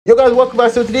Yo guys, welcome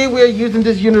back. So today we are using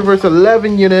this Universe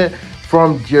 11 unit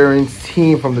from Jaren's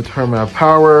team from the Tournament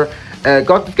Power.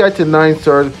 Got this guy to 9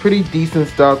 stars, pretty decent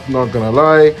stats, not gonna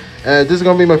lie. This is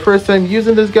gonna be my first time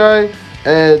using this guy.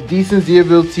 Decent Z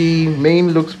ability, main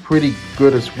looks pretty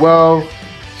good as well.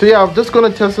 So yeah, I'm just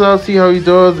gonna test it out, see how he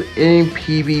does in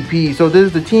PvP. So this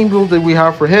is the team build that we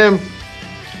have for him.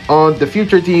 On the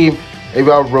future team, we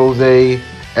got Rose,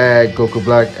 Goku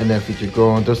Black, and then Future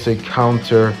Gohan just to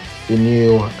counter the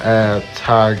new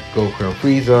tag Goku and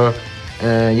Frieza.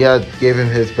 And yeah, gave him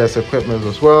his best equipment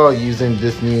as well, using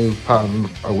this new Pattern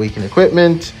Awaken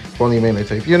equipment for only melee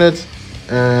type units.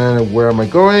 And where am I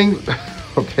going?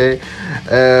 Okay,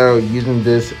 using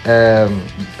this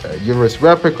Universe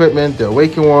Rep equipment, the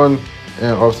Awaken one.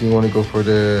 And obviously you want to go for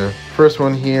the first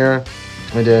one here,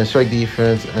 and then strike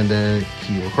defense, and then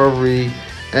key recovery.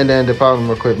 And then the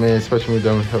Platinum equipment, especially with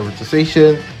damage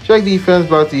prioritization, strike defense,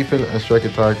 block defense, and strike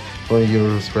attack. Going to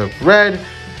use red.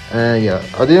 And yeah,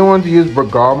 I didn't want to use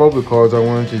Bergamo because I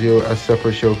wanted to do a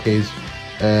separate showcase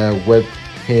with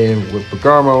him with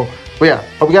Bergamo. But yeah,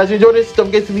 hope you guys enjoyed this. Don't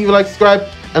forget to leave a like, subscribe,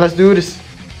 and let's do this.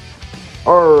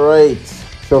 Alright,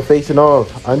 so facing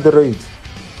off, Android.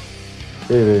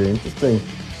 Very interesting.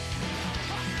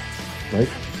 Nice.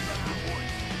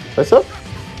 What's up?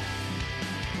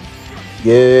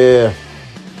 Yeah.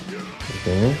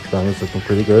 Okay, damage looking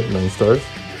pretty good. 9 stars.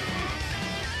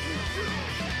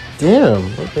 Damn.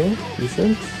 Okay,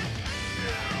 decent.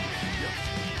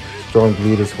 Strong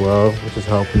bleed as well, which is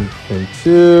helping him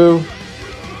too.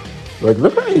 Like,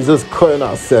 look how he's just cutting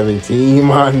out 17,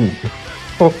 man.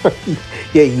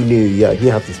 Yeah, he knew. Yeah, he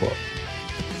had to swap.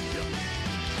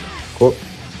 Cool.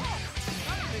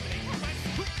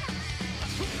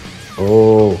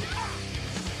 Oh.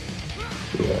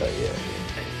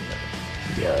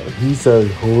 Yeah, he said,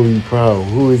 holy cow,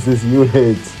 who is this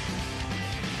unit?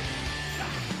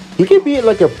 He could be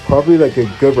like probably like a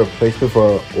good replacement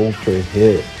for Ultra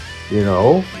Hit, you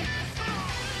know?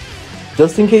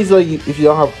 Just in case, like, if you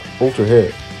don't have Ultra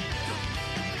Hit.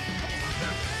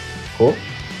 Cool.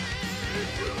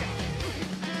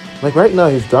 Like right now,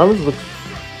 his damage looks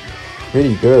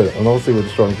pretty good, and also with a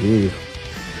strong lead.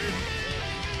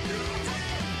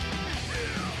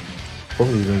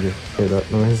 Hopefully he's gonna get hit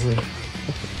up nicely.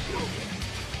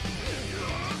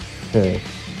 Okay,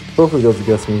 hopefully goes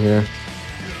against me here.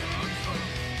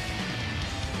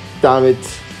 Damn it!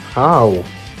 How?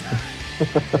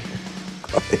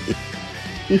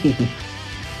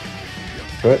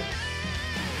 What?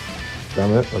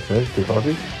 Damn it! Okay, good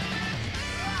copy.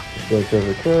 Let's go to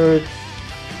the card.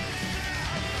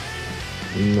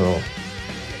 No.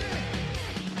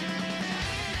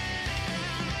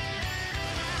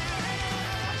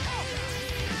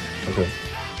 Okay.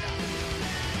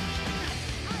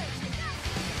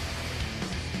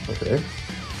 Okay.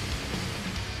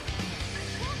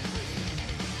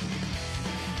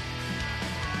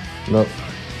 Nope.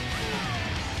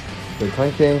 They're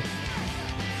tanking.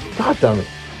 God damn it.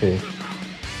 Okay.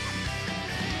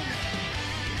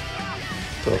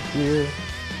 Go up here.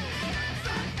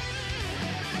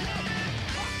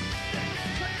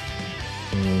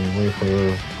 Wait for...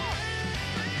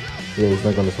 Yeah, he's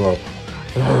not gonna swap.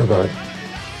 Oh god.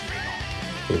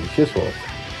 Okay, he should swap.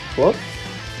 Swap?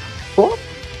 Swap?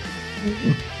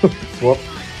 Swap?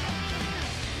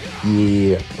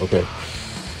 Yeah, okay.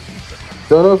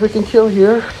 Don't know if we can kill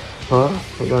here. Huh?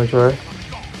 We're gonna try.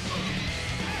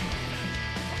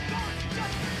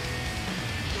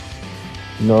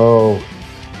 No.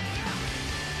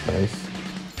 Nice.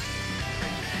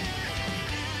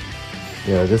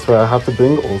 Yeah, this way I have to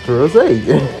bring Ultra Rose. This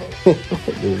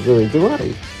is the reason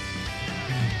why.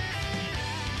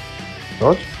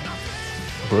 Dodge?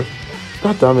 Of course.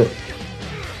 God damn it.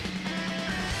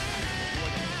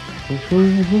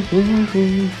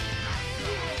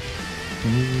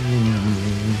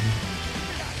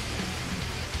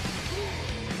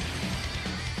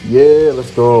 Yeah,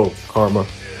 let's go. Karma.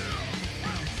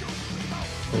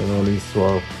 And on these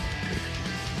swap.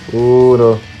 Oh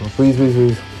no. Oh, please, please,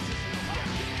 please.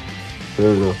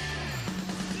 There we go.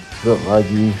 Don't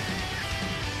argue.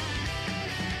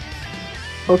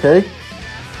 Okay.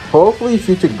 Hopefully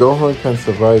Future Gohan can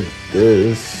survive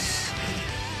this.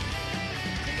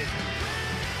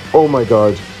 Oh my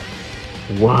god.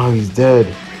 Wow, he's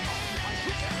dead.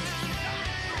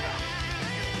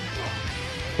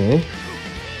 Okay.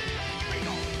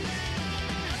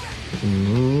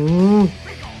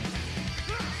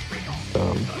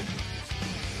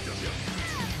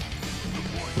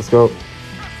 Let's go.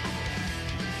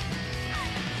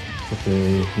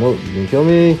 Okay, no, you can kill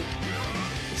me.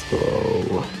 Let's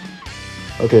go.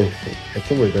 Okay, I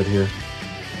think we're dead here.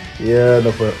 Yeah,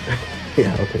 no problem.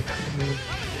 Yeah, okay.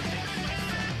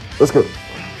 Let's go.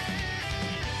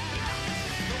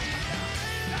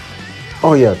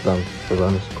 Oh yeah, done. The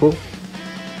run is cool.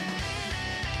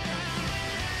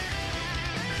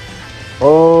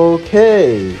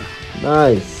 Okay,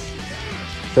 nice.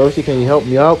 Toshi, can you help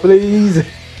me out, please?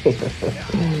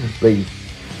 Please.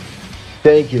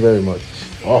 Thank you very much.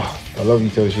 Oh, I love you,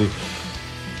 Toshi.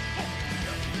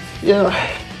 Yeah,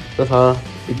 that's how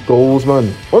it goes,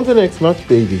 man. On to the next match,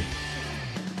 baby.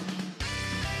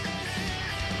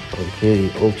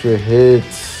 Okay, ultra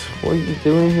hits. What are you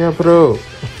doing here, bro?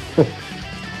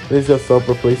 This is just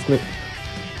self-replacement.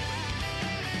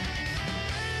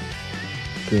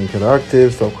 Being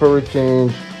interactive, self-coverage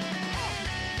change.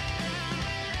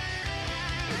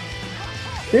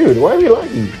 Dude, why are we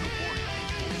lagging?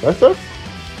 That's us?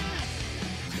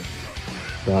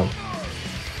 Damn.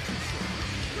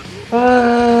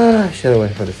 Should have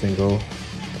went for the single.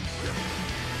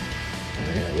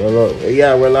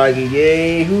 Yeah, we're lagging.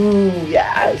 Yay!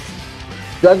 Yes!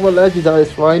 DragonBallLegends are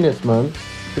its finest, man.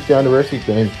 50th anniversary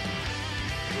thing.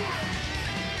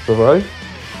 Survive?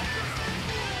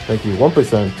 Thank you.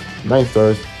 1%. 9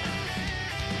 stars.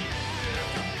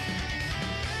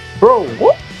 Bro,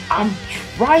 what? I'm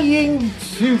trying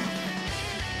to...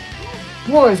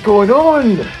 What is going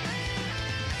on?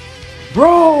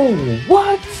 Bro,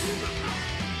 what?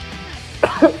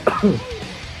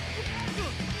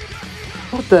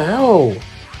 What the hell?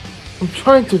 I'm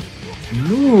trying to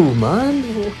move, man.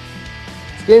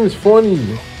 This game is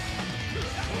funny.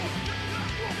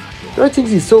 I think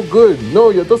he's so good. No,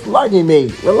 you're just lagging,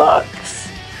 mate. Relax.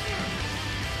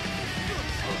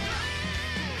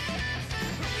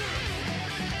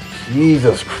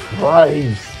 Jesus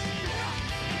Christ.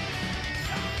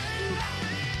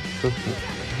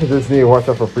 Just need to watch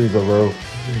out for Frieza, bro.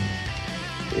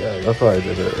 Yeah, that's why I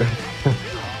did it.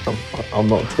 I'm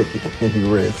not taking any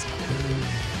risk.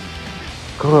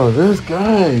 Come on, this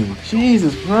guy.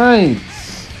 Jesus Christ.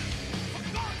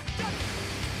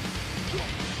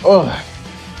 Oh.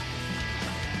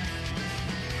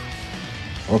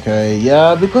 Okay,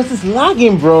 yeah, because it's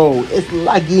lagging, bro. It's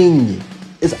lagging.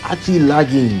 It's actually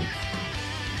lagging.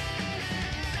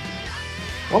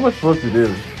 What am I supposed to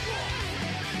do?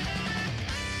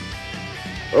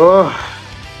 Oh,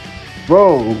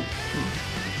 bro.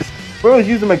 Bro is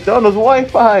using McDonald's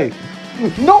Wi-Fi.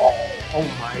 No! Oh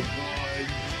my god.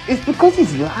 It's because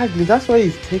he's lagging. That's why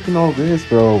he's taking all this,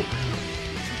 bro.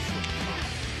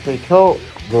 Okay, kill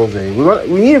Rose.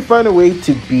 We need to find a way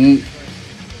to beat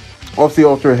off the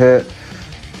Ultra Hit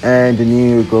and the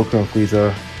new Goku and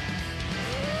Frieza.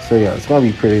 So yeah, it's gonna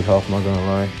be pretty tough, I'm not gonna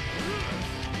lie.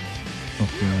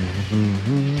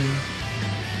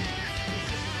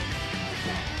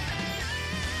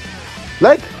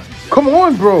 Like, come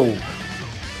on, bro.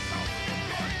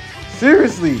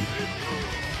 Seriously.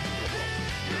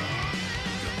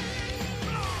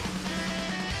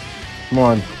 Come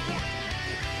on.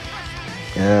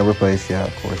 Yeah, replace. Yeah,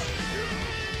 of course.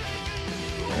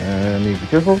 And need to be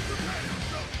careful.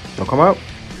 Don't come out.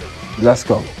 Let's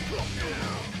go.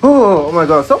 Oh my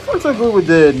god. So far so good with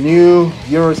the new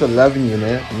Universe 11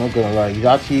 unit. I'm not gonna lie.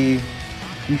 He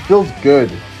feels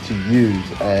good to use.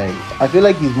 I feel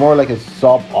like he's more like a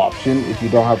sub option if you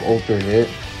don't have Ultra Hit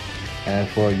and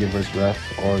for Universe Ref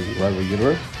or Rival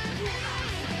Universe.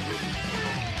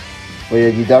 But yeah,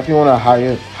 you definitely want to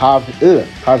have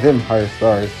him higher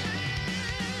stars.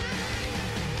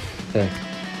 Okay,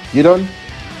 you done?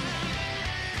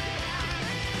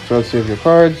 So save your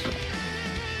cards.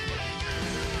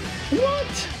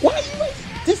 What? Why are you like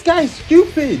this guy is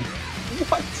stupid?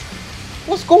 What?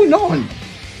 What's going on?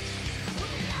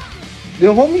 The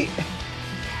homie,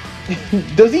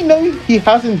 does he know he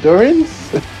has endurance?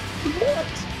 What?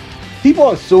 People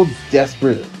are so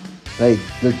desperate. Like,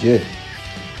 legit.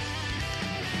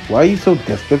 Why are you so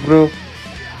desperate, bro?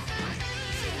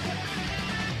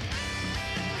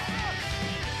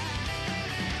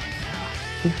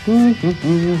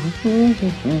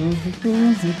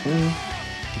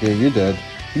 Okay, you're dead.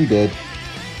 You dead.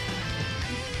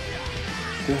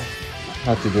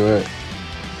 Have to do it.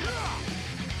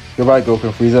 Goodbye, Goku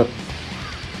and Frieza.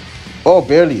 Oh,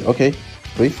 barely. Okay,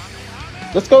 please.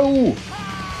 Let's go.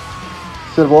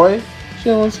 Sit boy.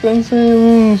 Show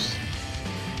expenses.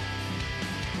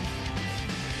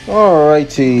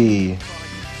 Alrighty.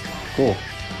 Cool.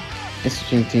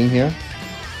 Interesting team here.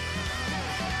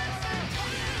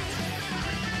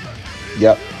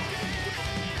 Yep.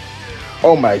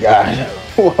 Oh my god.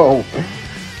 Whoa.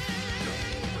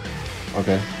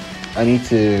 Okay. I need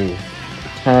to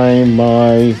time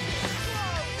my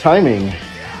timing.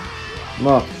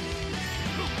 Not.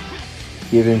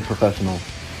 giving professional.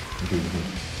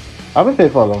 I've been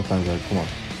paid for a long time, guys. Come on.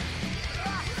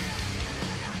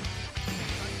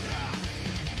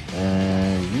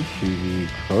 And you should be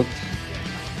cooked.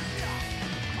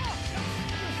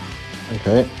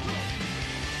 Okay.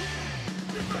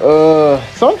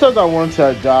 Sometimes I want to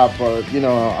adopt, but you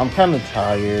know, I'm kind of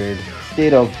tired.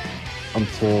 Stayed up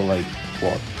until like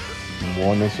what,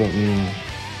 1 or something.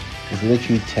 It's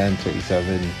literally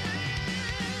 10:37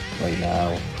 right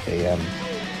now a.m.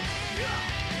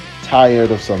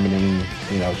 Tired of summoning,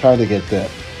 you know, trying to get the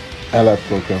LF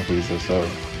Goku and Frieza. So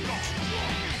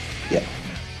yeah,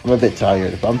 I'm a bit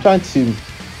tired, but I'm trying to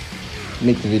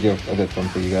make the video a bit fun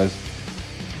for you guys.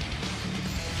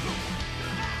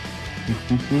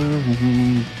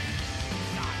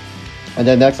 And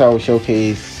then next I will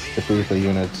showcase the free for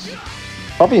units.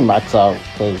 Probably max out,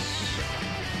 because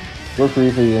for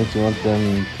free for units you want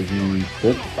them to be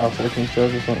good after 13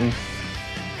 stars or something.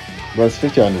 But it's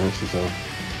 50th anniversary, so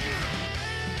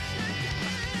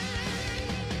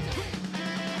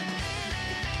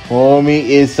homie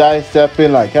is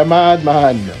sidestepping like a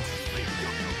madman.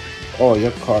 Oh,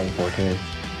 you're caught in 4K.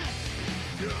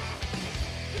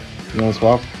 You wanna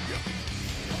swap?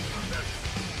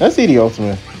 Let's see the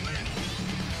ultimate.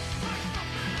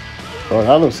 Oh,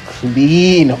 that looks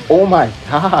clean. Oh my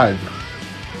god.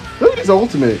 Look at this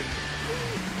ultimate.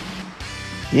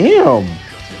 Damn.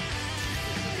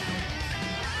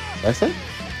 I say?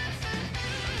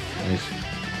 Nice.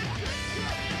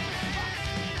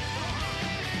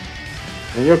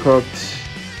 And you're cooked.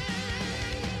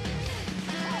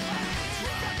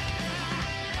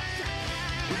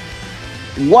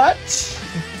 What?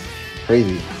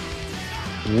 Crazy.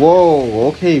 Whoa,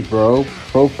 okay, bro.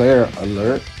 Pro player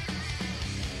alert.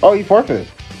 Oh, he forfeited.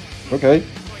 Okay,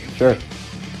 sure.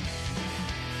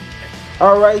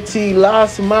 Alrighty,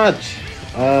 last match.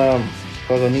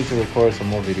 Because I need to record some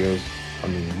more videos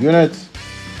on the units.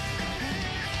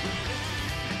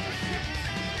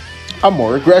 I'm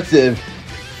more aggressive.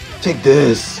 Take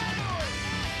this.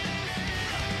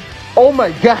 Oh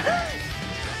my god.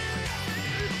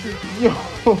 Yo.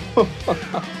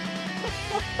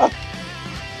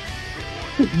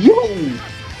 Yo,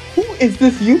 who is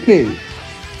this unit?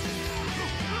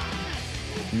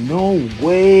 No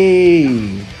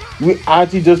way. We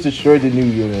actually just destroyed the new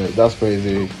unit. That's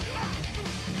crazy.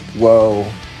 Whoa.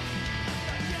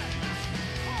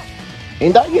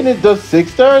 And that unit does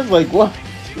 6 stars? Like what?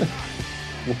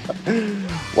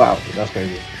 Wow, that's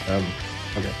crazy.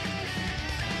 Okay.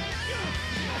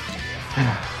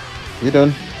 You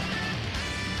done?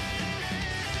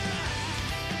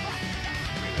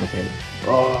 Okay.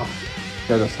 Oh,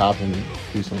 that just happened.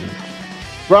 Do something.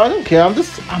 Bro, I don't care. I'm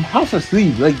half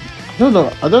asleep. Like, I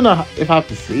don't know if I have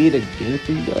to say it again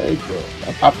for you guys, bro.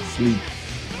 I'm half asleep.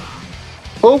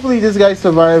 Hopefully this guy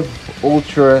survived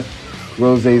Ultra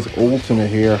Rose's ultimate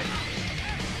here.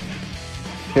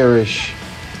 Perish.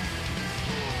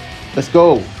 Let's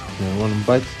go. You want to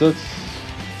bite studs?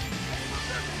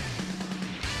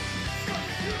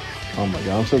 Oh my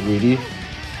god, I'm so greedy.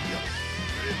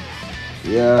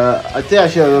 Yeah, I think I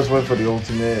should have just went for the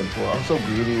ultimate, but I'm so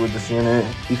greedy with this unit.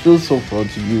 It feels so fun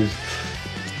to use.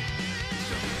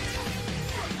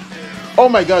 Oh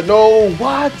my god, no,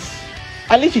 what?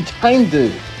 I literally timed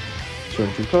it.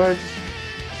 22 cards.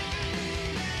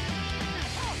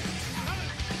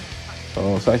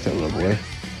 Oh, side step, little boy.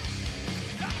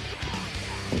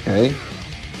 Okay.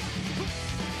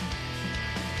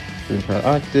 Green card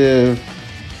active.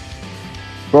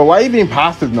 Bro, why are you being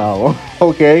passive now?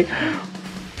 Okay.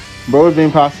 Bro is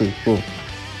being passive. Cool.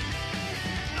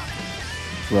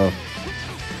 Bro.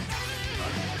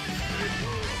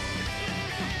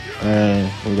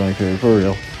 And we're going to kill it for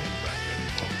real.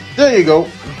 There you go.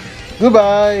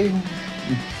 Goodbye.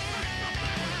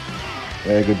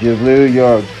 There you go, Blue.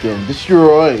 You're getting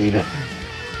destroyed.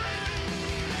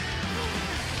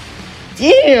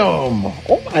 Damn.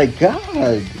 Oh my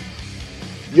god.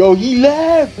 Yo, he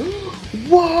left.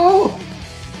 Whoa.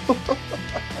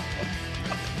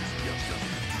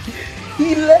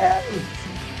 He left.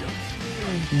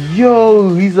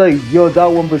 Yo, he's like, yo, that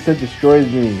 1% destroys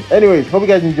me. Anyways, hope you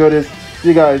guys enjoyed this. See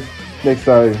you guys next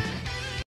time.